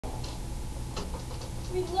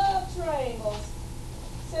We love triangles.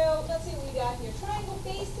 So let's see what we got here. Triangle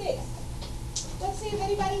basics. Let's see if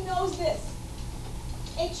anybody knows this.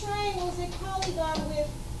 A triangle is a polygon with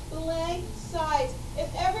blank sides.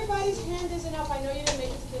 If everybody's hand isn't up, I know you're going to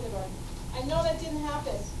make it to kindergarten. I know that didn't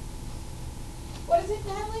happen. What is it,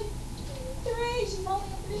 Natalie? 3. She's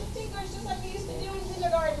holding up 3 fingers just like we used to do in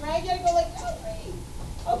kindergarten, right? You got to go like, oh, 3.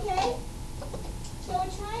 Okay. So a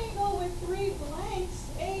triangle with 3 blanks,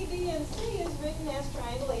 A, B, and C, is written as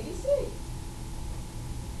triangle ABC. 3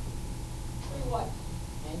 what?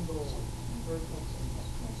 Angle,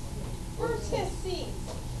 Vertices.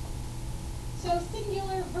 So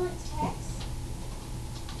singular vertex.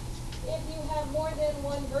 If you have more than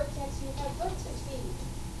one vertex, you have vertices.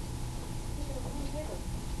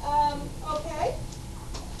 Okay.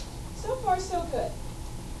 So far, so good.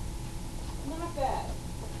 Not bad.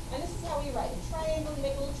 And this is how we write it. Triangle, you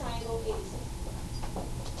make a little triangle, ABC.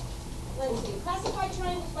 Let's see. Classify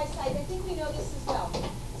triangles by size. I think we know this as well.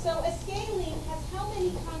 So a scalene has how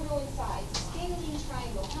many congruent sides? Scalene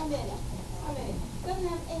triangle, how many? How many? Doesn't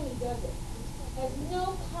have any, does it? Has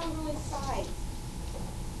no congruent sides.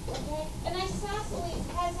 Okay? An isosceles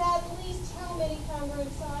has at least how many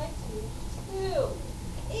congruent sides? 2.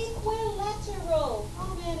 Equilateral,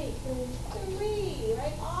 how many? 3,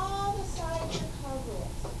 right? All the sides are congruent.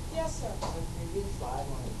 Yes, sir? On the previous slide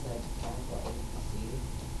when it said triangle ABC,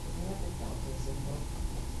 isn't that the delta symbol?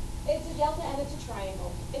 It's a delta and it's a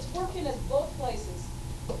triangle. It's working at both places.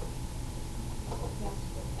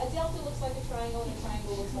 Yeah. A delta looks like a triangle and a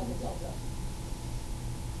triangle looks like a delta.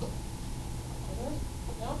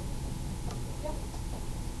 No? Yeah.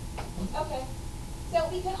 Okay. So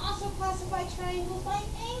we can also classify triangles by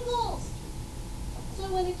angles.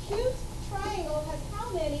 So an acute triangle has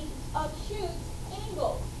how many acute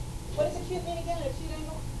angles? What does acute mean again, an acute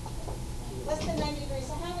angle? Less than 90 degrees.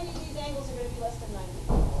 So how many of these angles are going to be less than 90?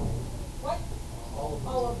 What?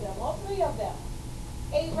 All of them. All 3 of them.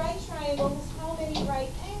 A right triangle has how many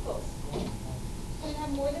right angles? Can it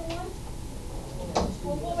have more than one?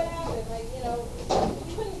 Well, what would happen? Like,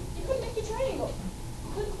 you couldn't make a triangle. You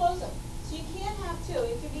couldn't close them. So you can't have 2.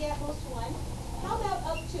 It could be at most 1. How about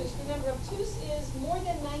obtuse? Remember, obtuse is more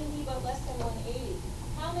than 90 but less than 180.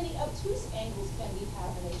 How many obtuse angles can we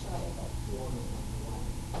have in a triangle?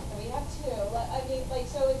 And we have 2. I mean, like,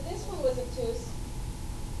 so if this one was obtuse,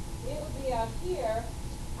 it would be out here.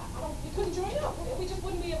 We couldn't join up. We just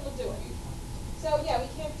wouldn't be able to do it. So yeah, we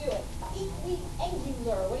can't do it.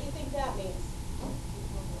 Equiangular. What do you think that means?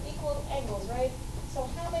 Equal angles, right? So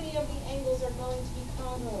how many of the angles are going to be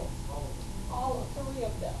congruent? All 3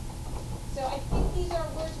 of them. So I think these are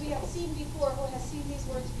words we have seen before. Who has seen these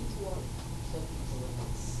words before?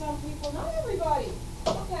 Some people, not everybody.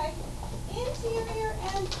 Okay. Interior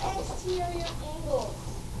and exterior angles.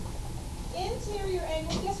 Interior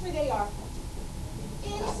angles, guess where they are?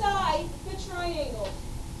 Inside the triangle,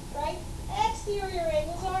 right? Exterior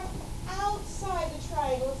angles are outside the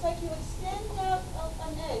triangle. It's like you extend out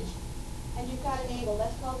an edge and you've got an angle.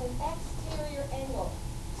 That's called an exterior angle.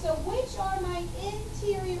 So which are my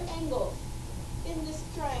interior angles in this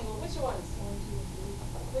triangle? Which ones?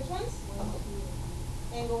 Which ones?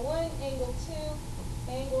 Angle 1, angle 2,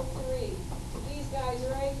 angle 3. These guys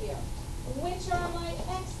right here. Which are my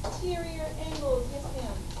exterior angles? Yes,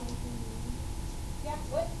 ma'am. Yeah,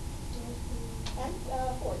 what? And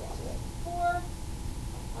 4, yes, right. 4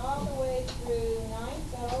 all the way through 9.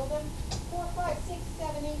 So all of them? 4, 5, 6,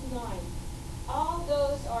 7, 8, 9. All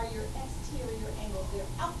those are your exterior angles.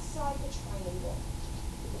 They're outside the triangle.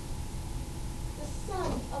 The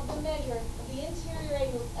sum of the measure of the interior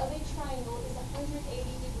angles of a triangle is 180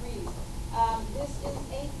 degrees. This is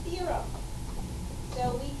a theorem.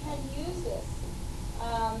 So we can use this.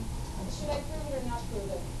 Should I prove it or not prove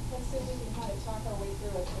it? Let's see if we can kind of talk our way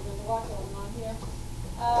through it. There's a lot going on here.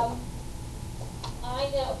 I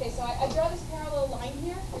know. Okay, so I draw this parallel line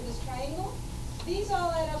here for this triangle. These all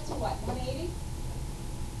add up to what? 180?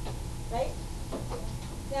 Right?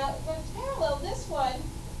 Now, for parallel, this one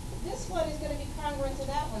is going to be congruent to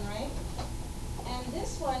that one, right? And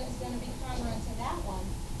this one is going to be congruent to that one.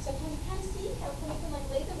 So can you kind of see how we can like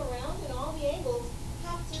lay them around and all the angles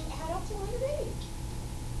have to add up to 180?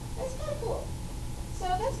 That's kind of cool. So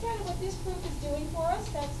that's kind of what this proof is doing for us.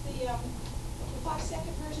 That's the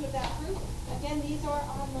 5-second version of that proof. Again, these are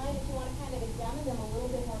online if you want to kind of examine them a little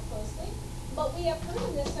bit more closely. But we have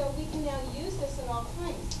proven this, so we can now use this at all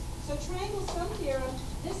times. So triangle sum theorem,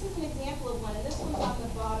 this is an example of one, and this one's on the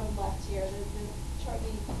bottom left here.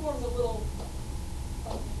 The form's a little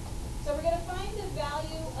funky. So we're going to find the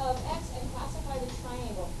value of x and classify the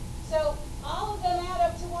triangle. So all of them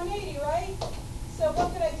add up to 180, right? So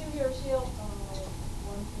what could I do here, Sheila?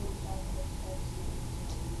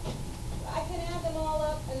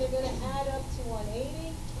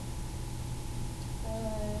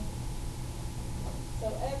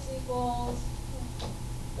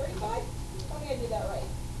 I did that right?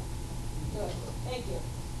 Good, thank you.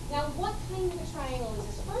 Now, what kind of a triangle is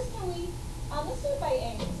this? First, let's do it by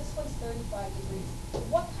angles. This one's 35 degrees.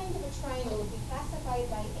 What kind of a triangle would be classified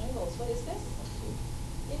by angles? What is this?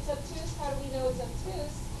 It's obtuse. How do we know it's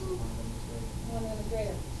obtuse? One of them is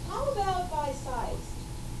greater. How about by sides?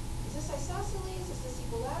 Is this isosceles? Is this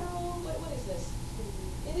equilateral? What is this?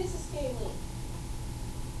 It is a scalene.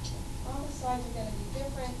 All the sides are going to be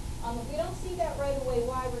different. If we don't see that right away,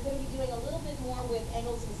 why? We're going to be doing a little bit more with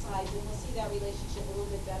angles and sides, and we'll see that relationship a little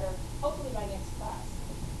bit better, hopefully by next class.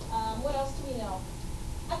 What else do we know?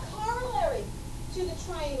 A corollary to the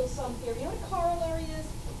triangle sum theorem. You know what a corollary is?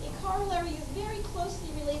 A corollary is very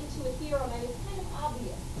closely related to a theorem, and it's kind of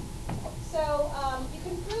obvious. So you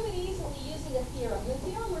can prove it easily using a theorem. The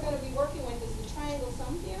theorem we're going to be working with is the triangle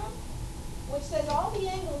sum theorem, which says all the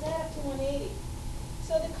angles add up to 180.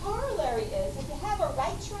 So the corollary is, if you have a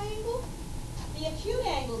right triangle, the acute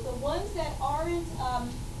angles, the ones that aren't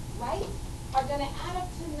right, are going to add up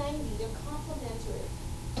to 90. They're complementary.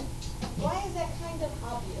 Why is that kind of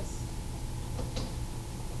obvious?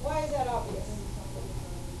 Why is that obvious?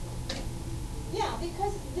 Yeah,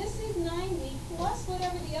 because this is 90 plus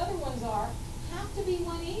whatever the other ones are have to be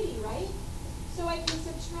 180, right? So I can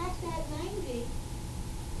subtract that 90,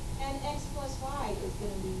 and x plus y is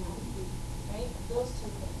going to be 90, right? Those two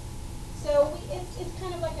things. So it's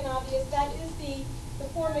kind of like an obvious. That is the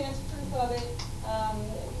format's proof of it,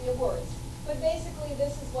 your words. But basically,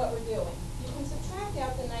 this is what we're doing. You can subtract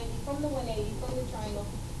out the 90 from the 180 from the triangle.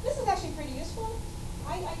 This is actually pretty useful.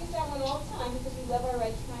 I use that one all the time because we love our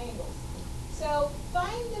right triangles. So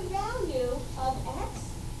find the value of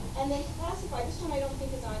x and then classify. This one I don't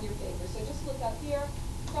think is on your paper, so just look up here.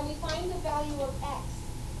 Can we find the value of x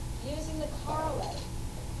using the corollary?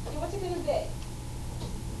 Okay, what's it going to be?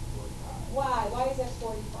 45. Why? Why is x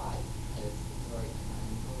 45? It's the right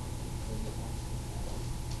triangle.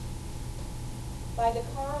 By the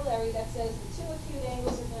corollary that says the two acute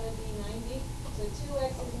angles are going to be 90. So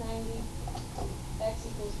 2x is 90. X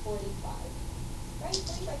equals 45. Right?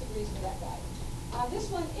 45 degrees for that guy. This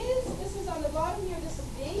is on the bottom here. This is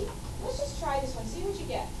B. Let's just try this one. See what you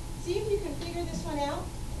get. See if you can figure this one out.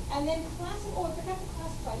 And then classify. Oh, I forgot to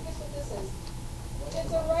classify. Guess what this is?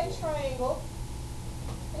 It's a right triangle.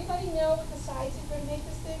 Anybody know what the sides are going to make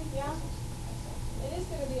this thing? Yeah? It is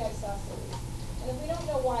going to be isosceles. And if we don't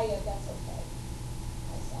know why yet, that's okay.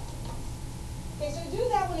 Isosceles. Okay, so do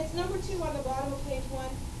that one. It's number 2 on the bottom of page 1.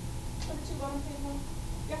 Number 2, bottom of page 1.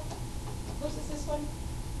 Yeah. Versus this one.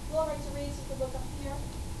 We'll all right to read, so you can look up here.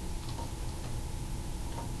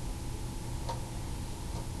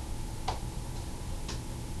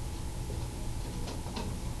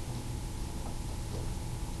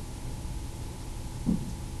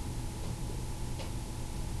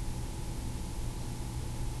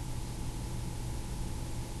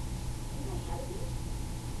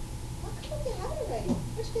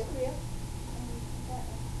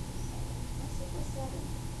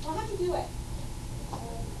 Well, how'd you do it? I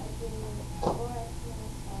did 4x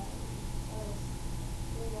minus 5 plus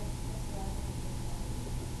 3x plus 11.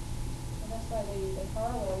 And that's by the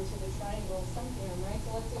corollary to the triangle sum theorem, right? So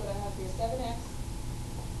let's see what I have here. 7x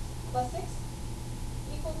plus 6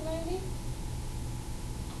 equals 90.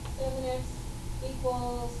 7x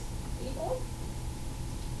equals equal.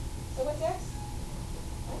 So what's x?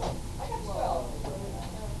 I got 12.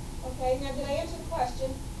 Okay, now did I answer the question?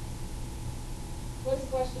 What does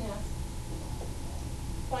the question ask?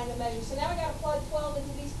 Find the measure. So now I got to plug 12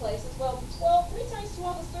 into these places. Well, 3 times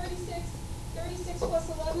 12 is 36. 36 plus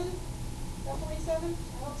 11, about 47?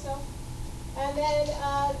 I hope so. And then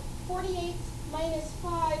 48 minus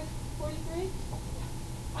 5, 43.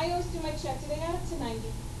 I always do my check. Do they add up to 90?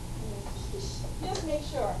 Just make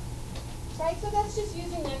sure. Right, so that's just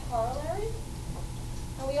using that corollary.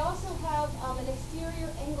 And we also have an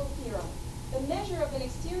exterior angle theorem. The measure of an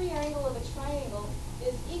exterior angle of a triangle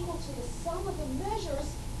is equal to the sum of the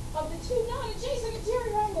measures of the two non-adjacent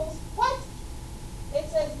interior angles. What? It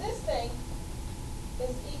says this thing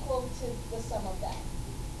is equal to the sum of that.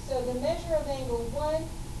 So the measure of angle 1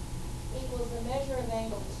 equals the measure of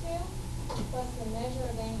angle 2 plus the measure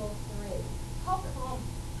of angle 3. How come?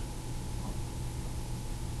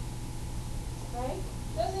 Right?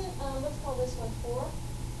 Doesn't, let's call this one 4.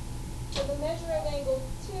 So the measure of angle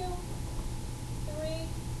 2, 3,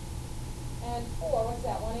 and 4, what's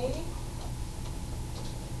that, 180?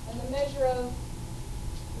 And the measure of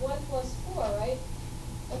 1 plus 4, right?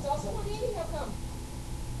 That's also 180? How come?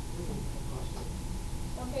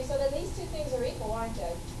 Okay, so then these two things are equal, aren't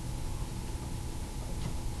they?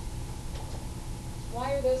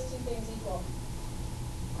 Why are those two things equal?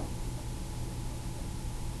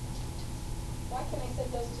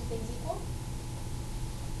 set those two things equal?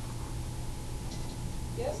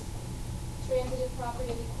 Yes? Transitive property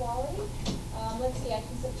of equality. Let's see, I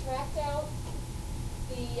can subtract out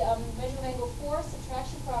the measure of angle 4,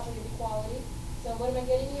 subtraction property of equality. So what am I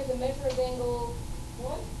getting here? The measure of angle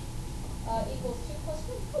 1 equals 2 plus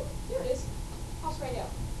 1. Oh, here it is. I'll write out.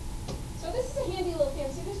 So this is a handy little thing.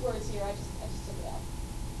 See, there's words here. I just took it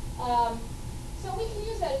out. So we can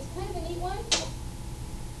use that. It's kind of a neat one.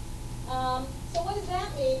 So what does that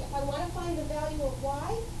mean? If I want to find the value of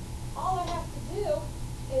y, all I have to do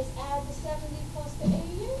is add the 70 plus the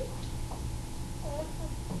 88.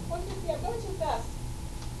 158. I'm going too fast.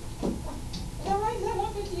 Is that right? Is that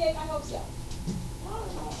 158? I hope so.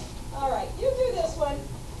 All right. You do this one.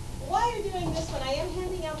 While you're doing this one, I am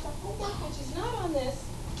handing out the homework, which is not on this,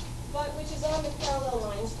 but which is on the parallel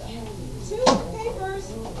line stuff. 2 papers.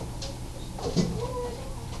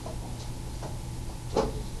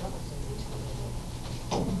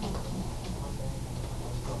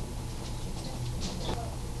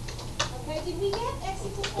 Okay, did we get x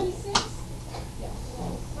equals 26? Yes.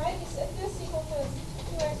 Right? You said this equals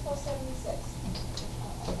 2x plus 76.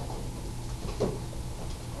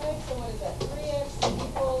 Right, so what is that? 3